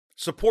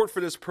Support for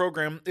this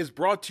program is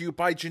brought to you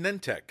by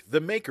Genentech, the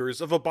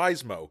makers of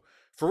Vabysmo,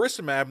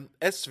 faricimab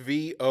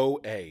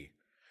SVOA.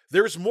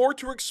 There's more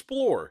to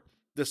explore.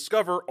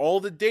 Discover all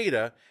the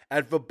data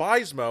at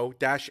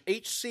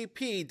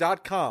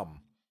vabysmo-hcp.com.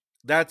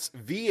 That's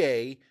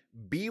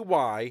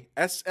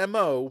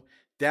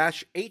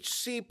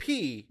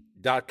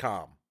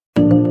VABYSMO-HCP.com.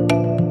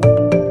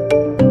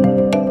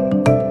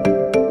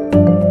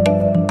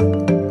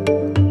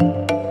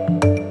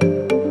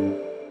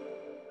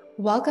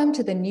 Welcome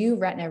to the new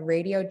Retina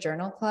Radio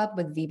Journal Club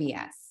with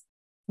VBS.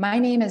 My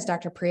name is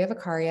Dr. Priya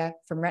Vakharia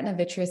from Retina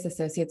Vitreous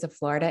Associates of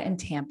Florida in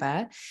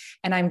Tampa,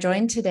 and I'm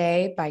joined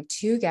today by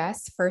two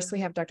guests. First,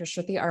 we have Dr.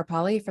 Sruthi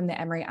Arepalli from the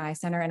Emory Eye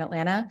Center in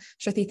Atlanta.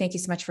 Sruthi, thank you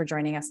so much for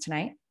joining us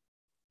tonight.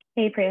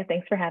 Hey, Priya,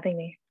 thanks for having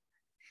me.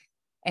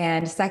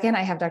 And second,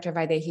 I have Dr.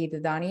 Vaidehi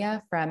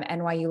Dedania from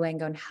NYU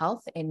Langone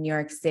Health in New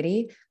York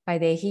City.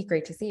 Vaidehi,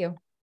 great to see you.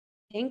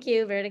 Thank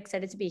you. Very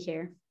excited to be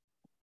here.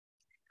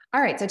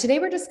 All right, so today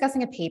we're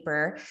discussing a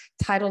paper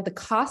titled The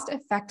Cost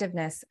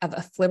Effectiveness of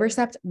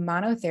Aflibercept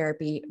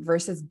Monotherapy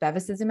versus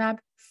Bevacizumab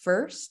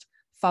First,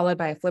 followed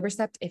by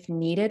aflibercept if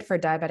needed for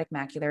diabetic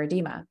macular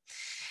edema.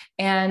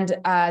 And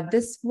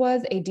this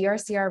was a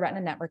DRCR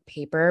Retina Network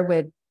paper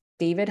with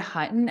David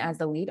Hutton as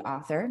the lead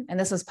author, and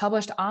this was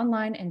published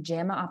online in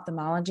JAMA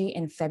Ophthalmology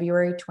in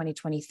February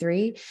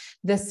 2023.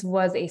 This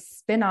was a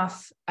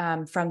spin-off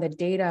from the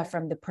data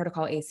from the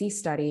Protocol AC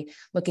study,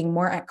 looking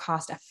more at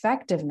cost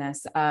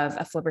effectiveness of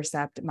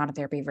aflibercept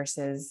monotherapy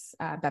versus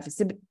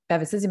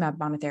bevacizumab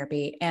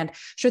monotherapy. And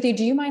Sruthi,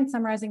 do you mind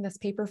summarizing this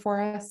paper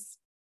for us?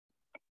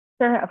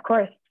 Sure, of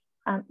course.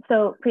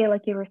 So Priya,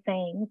 like you were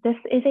saying, this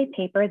is a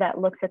paper that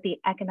looks at the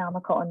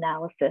economical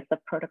analysis of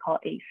Protocol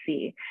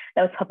AC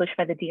that was published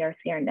by the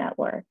DRCR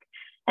network.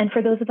 And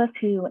for those of us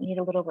who need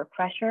a little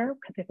refresher,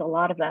 because there's a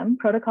lot of them,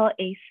 Protocol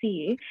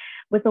AC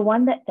was the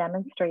one that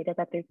demonstrated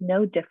that there's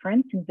no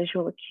difference in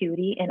visual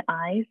acuity in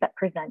eyes that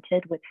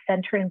presented with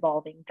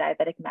center-involving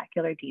diabetic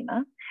macular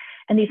edema.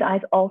 And these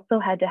eyes also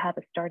had to have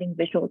a starting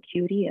visual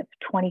acuity of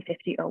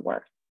 20/50 or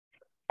worse.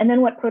 And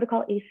then what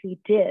Protocol AC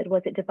did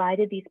was it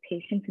divided these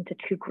patients into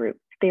two groups.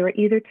 They were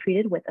either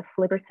treated with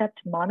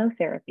aflibercept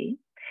monotherapy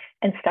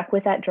and stuck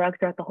with that drug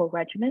throughout the whole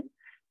regimen,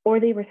 or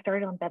they were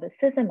started on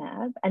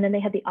bevacizumab, and then they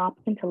had the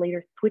option to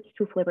later switch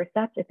to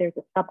aflibercept if there's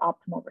a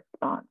suboptimal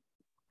response.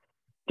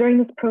 During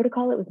this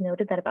protocol, it was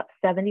noted that about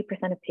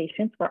 70% of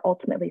patients were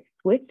ultimately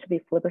switched to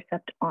the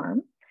aflibercept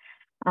arm,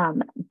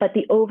 but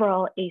the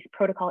overall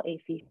Protocol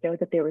AC showed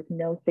that there was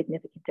no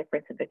significant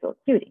difference in visual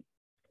acuity.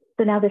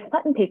 So now this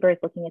Hutton paper is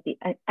looking at the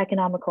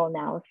economical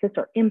analysis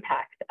or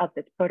impact of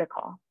this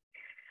protocol.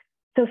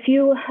 So a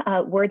few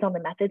words on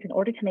the methods. In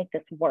order to make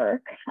this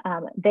work,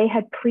 they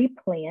had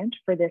pre-planned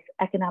for this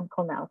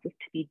economical analysis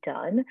to be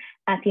done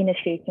at the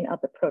initiation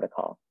of the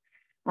protocol.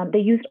 They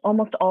used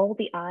almost all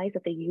the eyes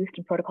that they used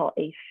in Protocol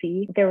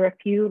AC. There were a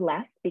few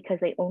less because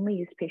they only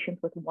used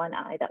patients with one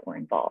eye that were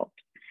involved.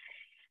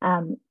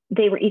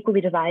 They were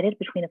equally divided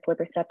between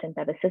aflibercept and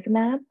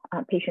bevacizumab.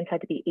 Patients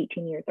had to be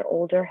 18 years or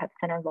older, have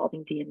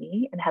center-involving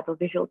DME, and have a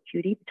visual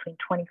acuity between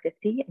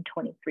 20/50 and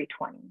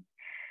 23/20.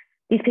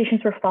 These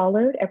patients were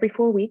followed every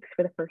 4 weeks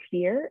for the first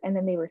year, and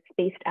then they were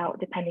spaced out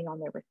depending on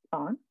their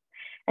response.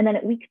 And then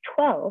at week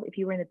 12, if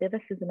you were in the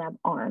bevacizumab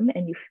arm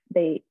and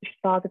they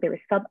saw that there was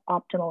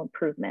suboptimal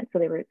improvement, so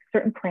there were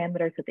certain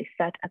parameters that they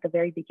set at the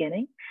very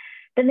beginning,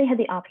 then they had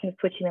the option of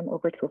switching them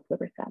over to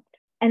aflibercept.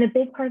 And a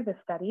big part of the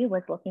study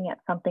was looking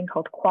at something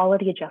called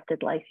quality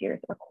adjusted life years,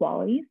 or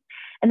QALYs,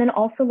 and then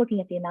also looking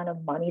at the amount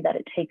of money that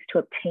it takes to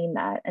obtain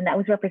that. And that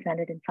was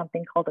represented in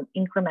something called an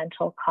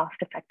incremental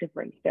cost-effective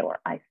ratio, or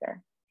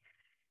ICER.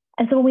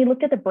 And so when we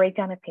looked at the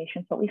breakdown of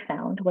patients, what we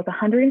found was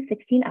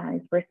 116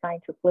 eyes were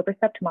assigned to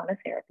aflibercept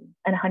monotherapy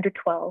and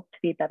 112 to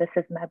the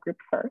bevacizumab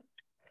group first.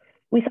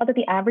 We saw that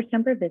the average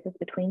number of visits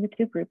between the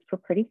two groups were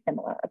pretty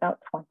similar, about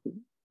 20.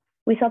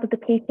 We saw that the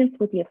patients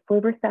with the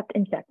aflibercept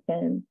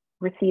injection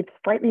received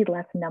slightly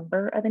less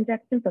number of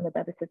injections than the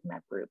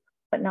bevacizumab group,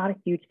 but not a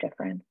huge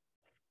difference.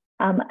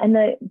 And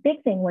the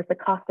big thing was the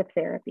cost of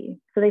therapy.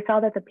 So they saw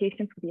that the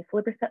patients with the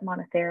aflibercept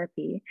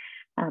monotherapy,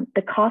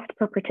 the cost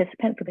per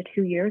participant for the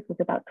 2 years was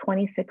about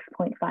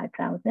 $26.5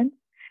 thousand,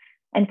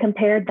 and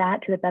compared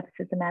that to the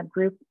bevacizumab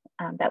group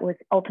that was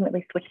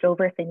ultimately switched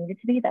over if they needed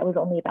to be, that was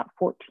only about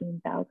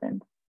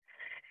 $14,000.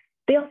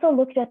 They also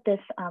looked at this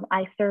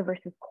ICER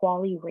versus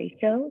QALY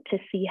ratio to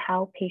see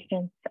how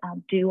patients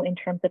do in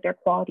terms of their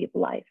quality of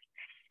life.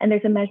 And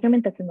there's a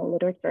measurement that's in the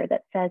literature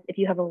that says if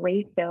you have a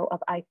ratio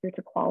of ICER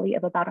to QALY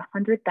of about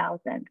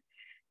 100,000,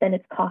 then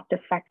it's cost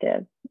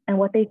effective. And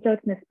what they showed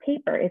in this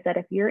paper is that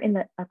if you're in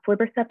the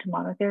aflibercept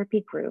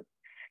monotherapy group,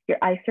 your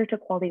ICER to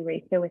QALY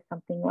ratio is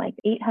something like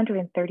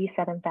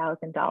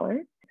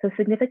 $837,000, so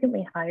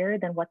significantly higher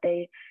than what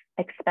they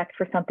expect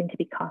for something to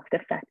be cost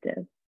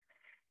effective.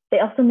 They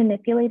also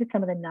manipulated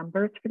some of the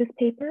numbers for this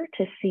paper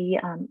to see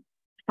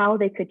how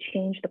they could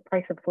change the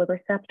price of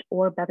aflibercept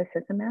or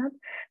bevacizumab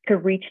to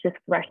reach this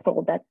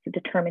threshold that's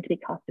determined to be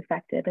cost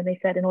effective. And they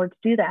said in order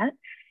to do that,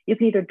 you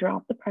can either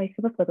drop the price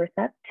of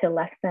aflibercept to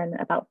less than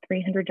about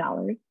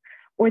 $300,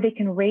 or they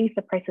can raise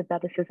the price of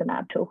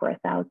bevacizumab to over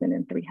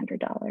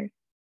 $1,300.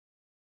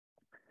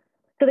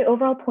 So the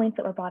overall points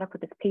that were brought up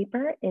with this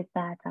paper is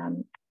that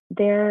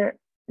they're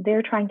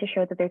trying to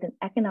show that there's an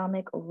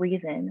economic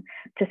reason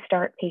to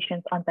start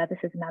patients on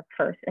bevacizumab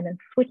first and then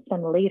switch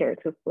them later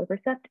to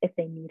aflibercept if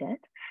they need it,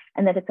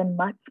 and that it's a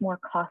much more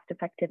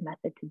cost-effective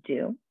method to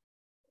do,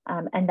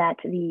 and that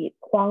the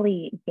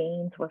quality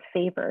gains were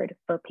favored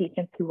for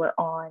patients who were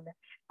on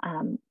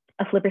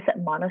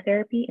aflibercept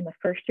monotherapy in the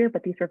first year,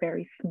 but these were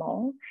very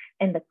small,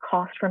 and the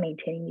cost for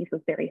maintaining these was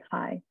very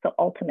high. So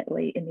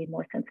ultimately, it made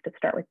more sense to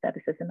start with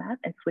bevacizumab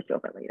and switch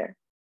over later.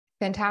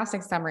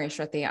 Fantastic summary,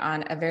 Shruthi,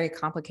 on a very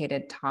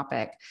complicated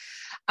topic.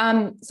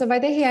 So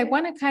Vaidehi, I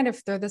want to kind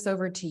of throw this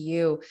over to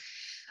you.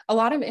 A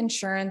lot of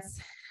insurance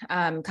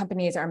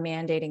companies are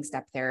mandating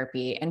step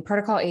therapy, and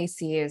Protocol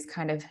AC is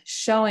kind of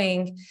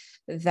showing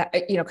that,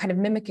 kind of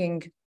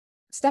mimicking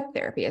step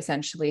therapy,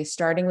 essentially,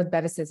 starting with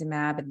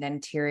bevacizumab and then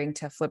tiering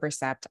to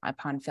aflibercept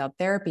upon failed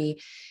therapy.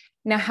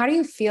 Now, how do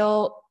you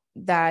feel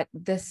that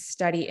this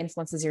study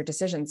influences your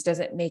decisions? Does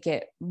it make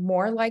it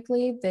more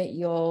likely that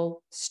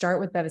you'll start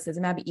with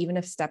bevacizumab even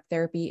if step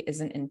therapy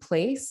isn't in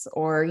place?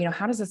 Or,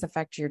 how does this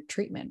affect your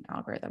treatment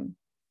algorithm?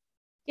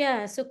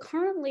 Yeah, so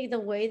currently the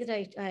way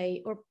that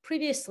or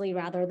previously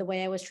rather, the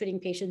way I was treating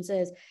patients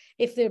is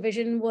if their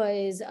vision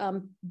was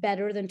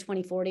better than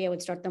 20/40, I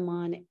would start them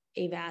on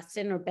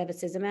Avastin or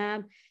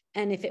bevacizumab.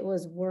 And if it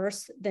was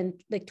worse than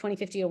like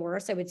 20/50 or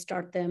worse, I would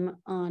start them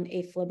on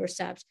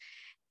aflibercept.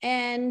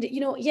 And,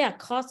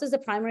 cost is the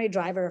primary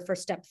driver for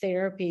step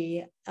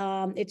therapy.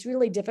 It's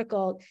really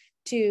difficult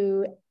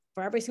for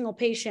every single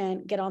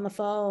patient, get on the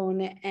phone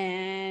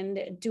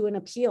and do an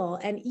appeal.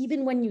 And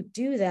even when you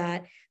do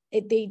that,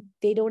 they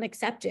don't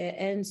accept it.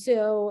 And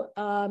so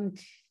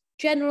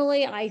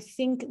generally, I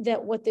think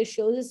that what this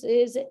shows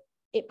is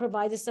it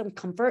provides us some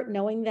comfort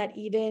knowing that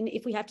even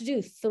if we have to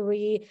do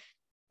 3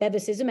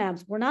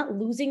 bevacizumabs, we're not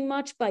losing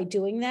much by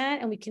doing that.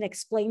 And we can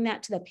explain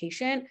that to the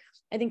patient.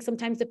 I think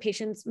sometimes the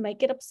patients might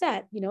get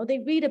upset. They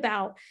read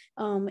about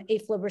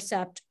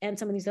aflibercept and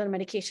some of these other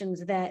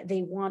medications that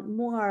they want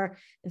more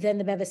than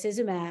the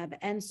bevacizumab.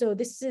 And so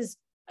this is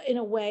in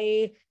a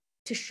way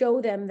to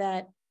show them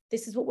that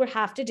this is what we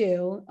have to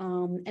do.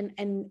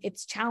 And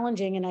it's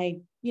challenging.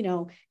 And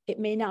it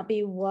may not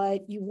be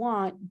what you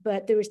want,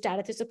 but there is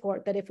data to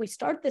support that if we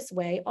start this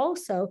way,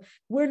 also,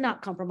 we're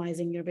not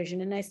compromising your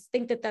vision. And I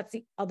think that that's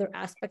the other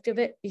aspect of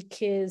it,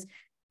 because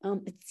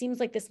it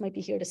seems like this might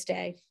be here to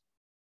stay.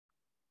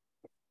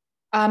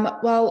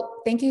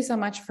 Well, thank you so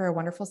much for a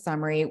wonderful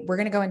summary. We're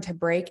going to go into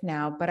break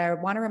now, but I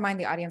want to remind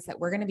the audience that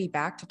we're going to be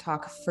back to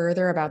talk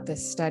further about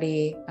this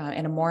study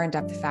in a more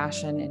in-depth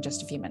fashion in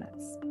just a few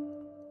minutes.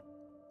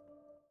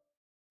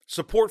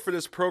 Support for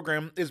this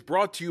program is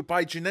brought to you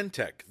by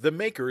Genentech, the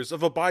makers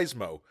of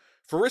Vabysmo,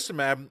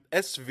 faricimab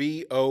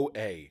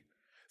SVOA.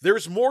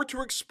 There's more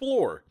to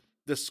explore.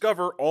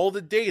 Discover all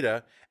the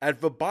data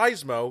at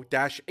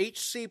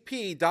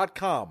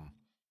vabysmo-hcp.com.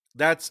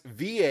 That's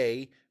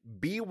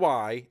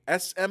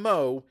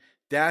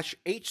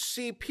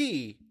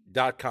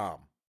VABYSMO-HCP.com.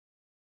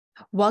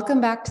 Welcome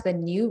back to the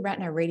new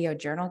Retina Radio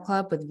Journal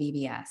Club with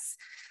VBS.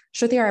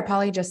 Sruthi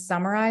Arepalli just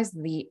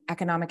summarized the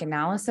economic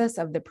analysis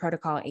of the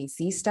Protocol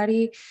AC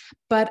study,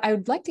 but I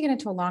would like to get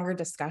into a longer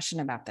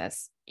discussion about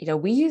this.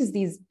 We use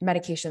these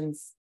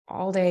medications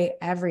all day,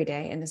 every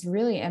day, and this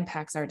really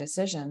impacts our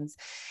decisions.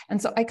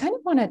 And so I kind of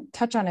want to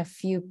touch on a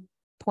few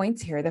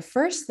points here. The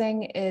first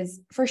thing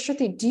is, for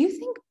Shruthi, do you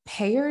think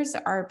payers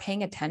are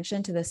paying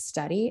attention to this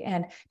study,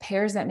 and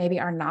payers that maybe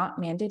are not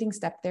mandating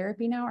step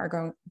therapy now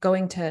are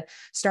going to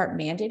start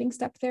mandating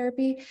step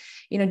therapy?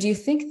 Do you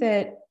think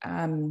that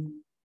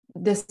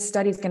this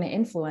study is going to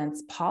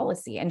influence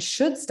policy, and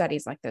should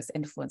studies like this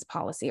influence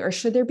policy, or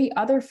should there be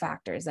other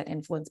factors that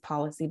influence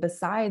policy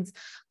besides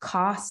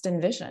cost and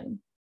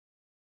vision?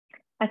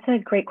 That's a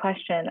great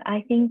question.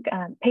 I think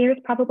payers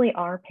probably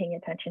are paying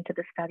attention to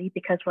the study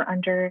because we're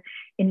under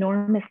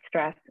enormous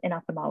stress in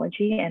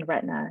ophthalmology and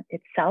retina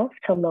itself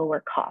to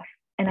lower costs.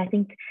 And I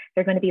think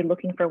they're going to be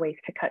looking for ways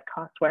to cut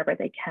costs wherever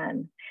they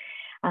can.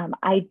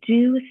 I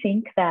do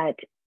think that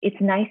it's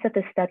nice that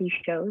the study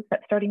shows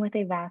that starting with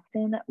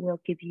Avastin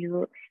will give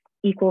you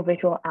equal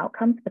visual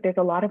outcomes, but there's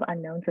a lot of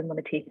unknowns and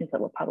limitations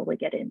that we'll probably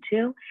get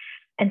into.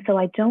 And so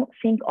I don't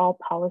think all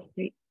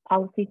policy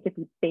should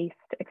be based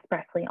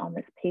expressly on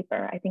this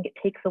paper. I think it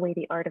takes away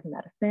the art of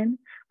medicine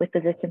with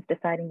physicians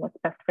deciding what's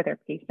best for their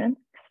patients.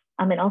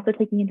 And also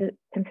taking into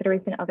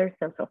consideration other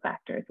social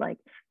factors, like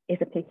is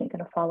a patient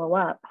going to follow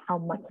up, how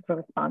much of a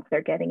response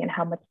they're getting, and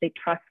how much they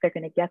trust they're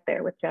going to get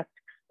there with just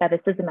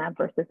bevacizumab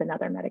versus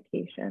another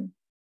medication.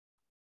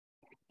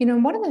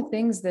 One of the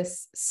things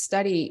this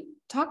study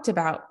talked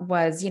about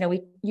was,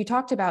 you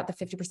talked about the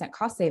 50%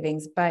 cost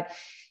savings, but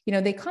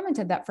they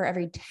commented that for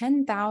every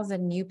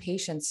 10,000 new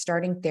patients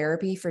starting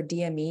therapy for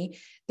DME,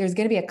 there's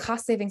going to be a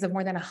cost savings of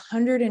more than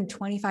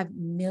 $125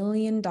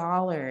 million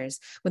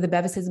with the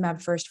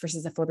bevacizumab first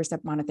versus the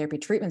aflibercept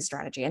monotherapy treatment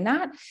strategy. And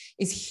that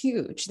is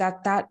huge.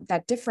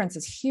 That difference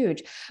is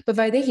huge. But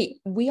Vaidehi,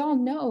 we all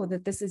know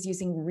that this is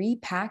using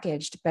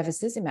repackaged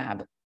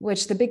bevacizumab,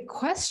 which the big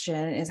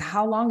question is,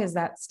 how long is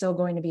that still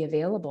going to be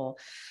available?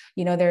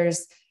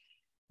 There's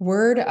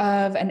word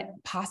of a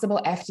possible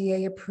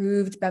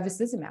FDA-approved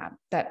bevacizumab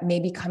that may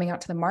be coming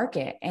out to the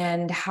market.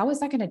 And how is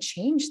that going to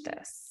change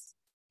this?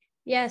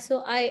 Yeah,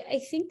 so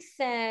I think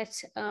that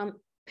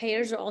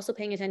payers are also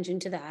paying attention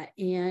to that.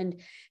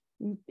 And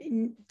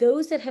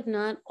those that have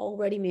not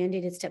already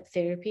mandated step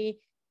therapy,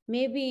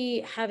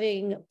 maybe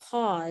having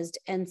paused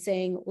and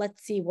saying,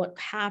 let's see what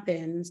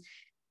happens.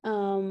 We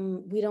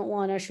don't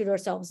want to shoot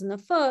ourselves in the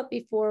foot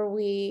before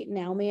we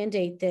now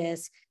mandate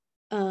this.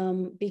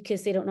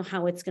 Because they don't know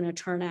how it's going to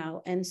turn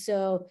out. And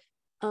so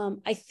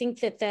I think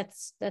that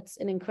that's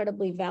an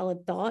incredibly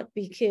valid thought,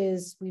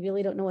 because we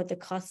really don't know what the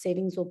cost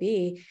savings will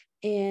be,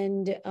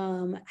 and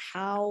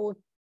how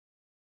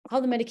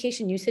the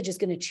medication usage is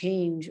going to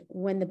change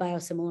when the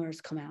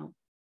biosimilars come out.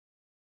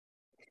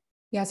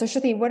 Yeah. So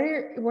Sruthi, what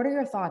are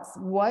your thoughts?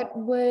 What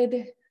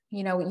would,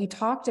 you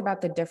talked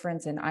about the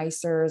difference in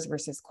ICERs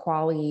versus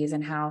QALYs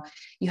and how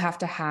you have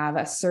to have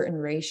a certain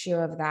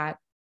ratio of that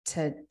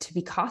to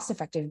be cost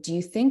effective. Do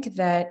you think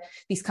that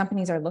these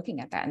companies are looking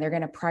at that and they're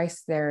going to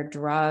price their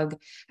drug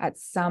at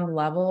some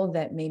level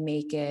that may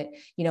make it,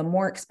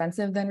 more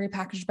expensive than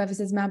repackaged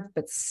bevacizumab,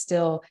 but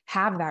still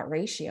have that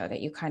ratio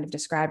that you kind of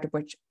described,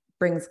 which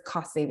brings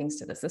cost savings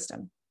to the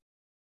system?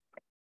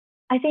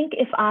 I think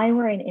if I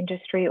were in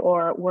industry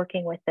or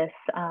working with this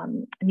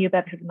new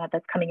bevacizumab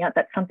that's coming out,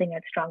 that's something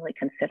I'd strongly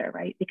consider,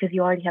 right? Because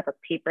you already have a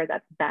paper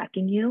that's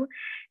backing you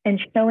and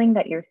showing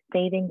that you're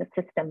saving the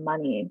system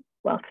money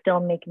while still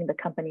making the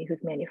company who's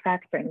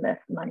manufacturing this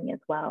money as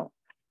well.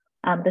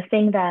 The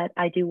thing that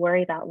I do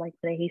worry about, like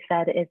he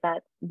said, is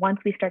that once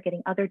we start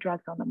getting other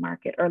drugs on the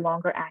market or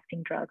longer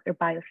acting drugs or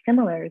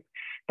biosimilars,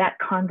 that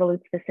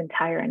convolutes this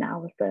entire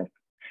analysis.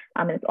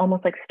 And it's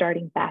almost like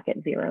starting back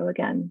at zero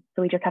again.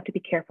 So we just have to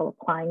be careful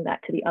applying that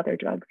to the other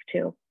drugs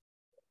too.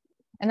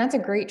 And that's a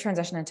great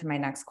transition into my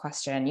next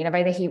question.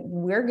 Vaidehi,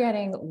 we're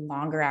getting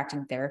longer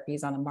acting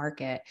therapies on the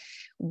market.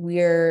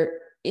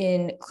 We're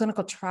in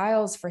clinical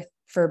trials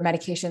for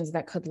medications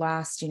that could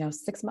last,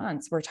 6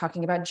 months. We're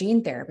talking about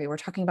gene therapy. We're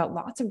talking about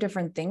lots of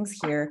different things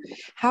here.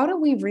 How do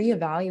we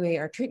reevaluate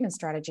our treatment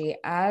strategy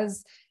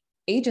as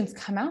agents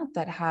come out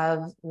that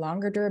have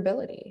longer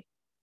durability?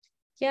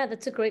 Yeah,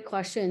 that's a great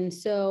question.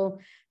 So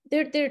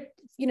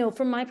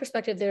from my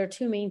perspective, there are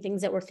two main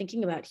things that we're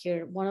thinking about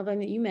here. One of them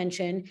that you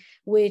mentioned,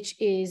 which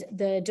is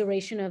the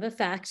duration of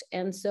effect.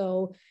 And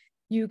so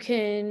you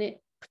can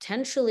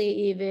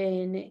potentially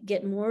even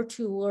get more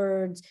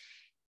towards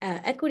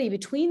equity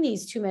between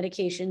these two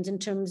medications in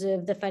terms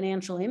of the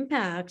financial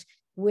impact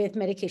with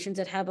medications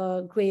that have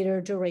a greater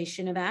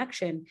duration of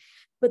action.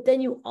 But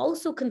then you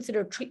also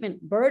consider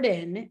treatment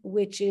burden,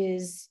 which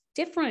is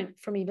different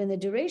from even the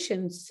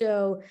duration.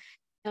 So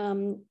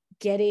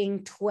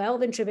getting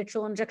 12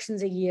 intravitreal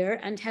injections a year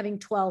and having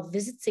 12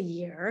 visits a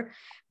year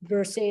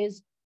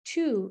versus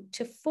 2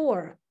 to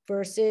 4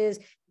 versus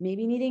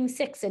maybe needing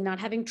 6 and not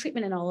having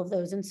treatment in all of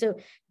those. And so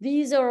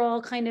these are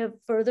all kind of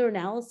further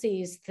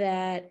analyses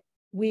that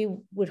we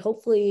would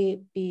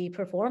hopefully be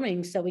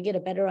performing so we get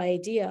a better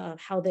idea of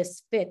how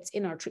this fits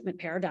in our treatment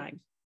paradigm.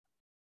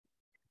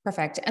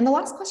 Perfect. And the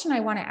last question I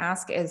want to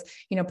ask is,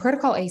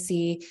 protocol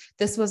AC,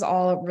 this was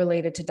all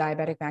related to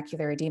diabetic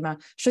macular edema.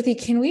 Sruthi,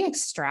 can we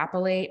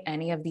extrapolate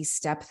any of these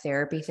step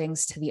therapy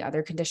things to the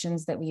other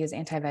conditions that we use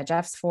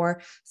anti-VEGFs for,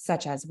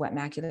 such as wet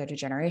macular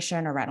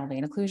degeneration or retinal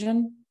vein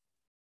occlusion?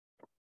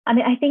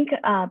 I think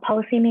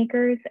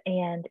policymakers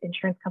and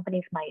insurance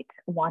companies might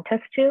want us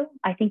to.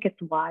 I think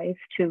it's wise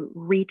to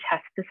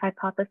retest this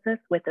hypothesis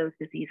with those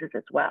diseases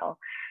as well.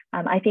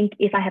 I think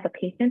if I have a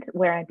patient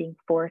where I'm being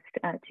forced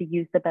to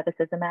use the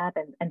bevacizumab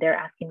and they're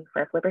asking me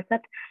for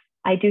aflibercept,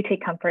 I do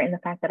take comfort in the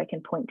fact that I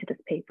can point to this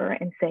paper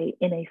and say,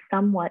 in a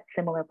somewhat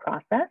similar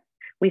process,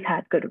 we've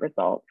had good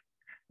results.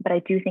 But I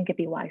do think it'd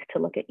be wise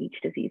to look at each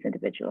disease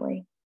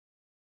individually.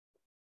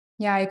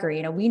 Yeah, I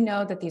agree. We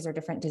know that these are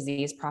different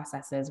disease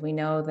processes. We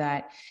know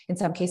that in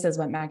some cases,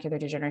 wet macular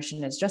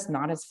degeneration is just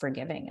not as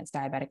forgiving as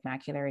diabetic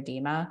macular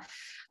edema.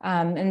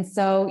 And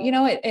so,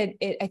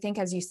 I think,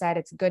 as you said,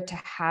 it's good to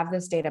have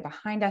this data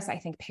behind us. I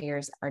think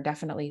payers they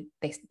definitely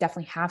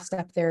have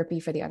step therapy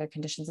for the other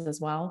conditions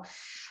as well.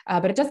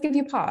 But it does give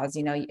you pause.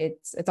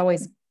 It's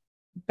always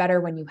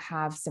better when you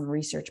have some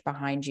research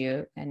behind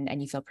you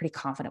and you feel pretty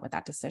confident with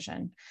that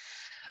decision.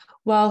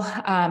 Well,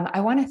 I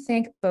want to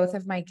thank both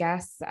of my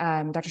guests,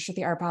 Dr. Sruthi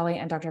Arepalli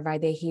and Dr.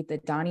 Vaidehi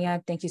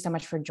Dedania. Thank you so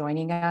much for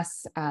joining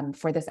us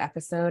for this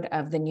episode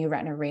of the new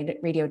Retina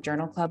Radio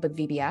Journal Club with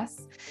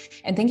VBS.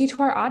 And thank you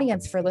to our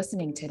audience for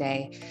listening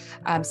today.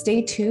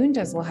 Stay tuned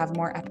as we'll have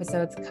more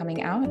episodes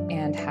coming out,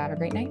 and have a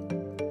great night.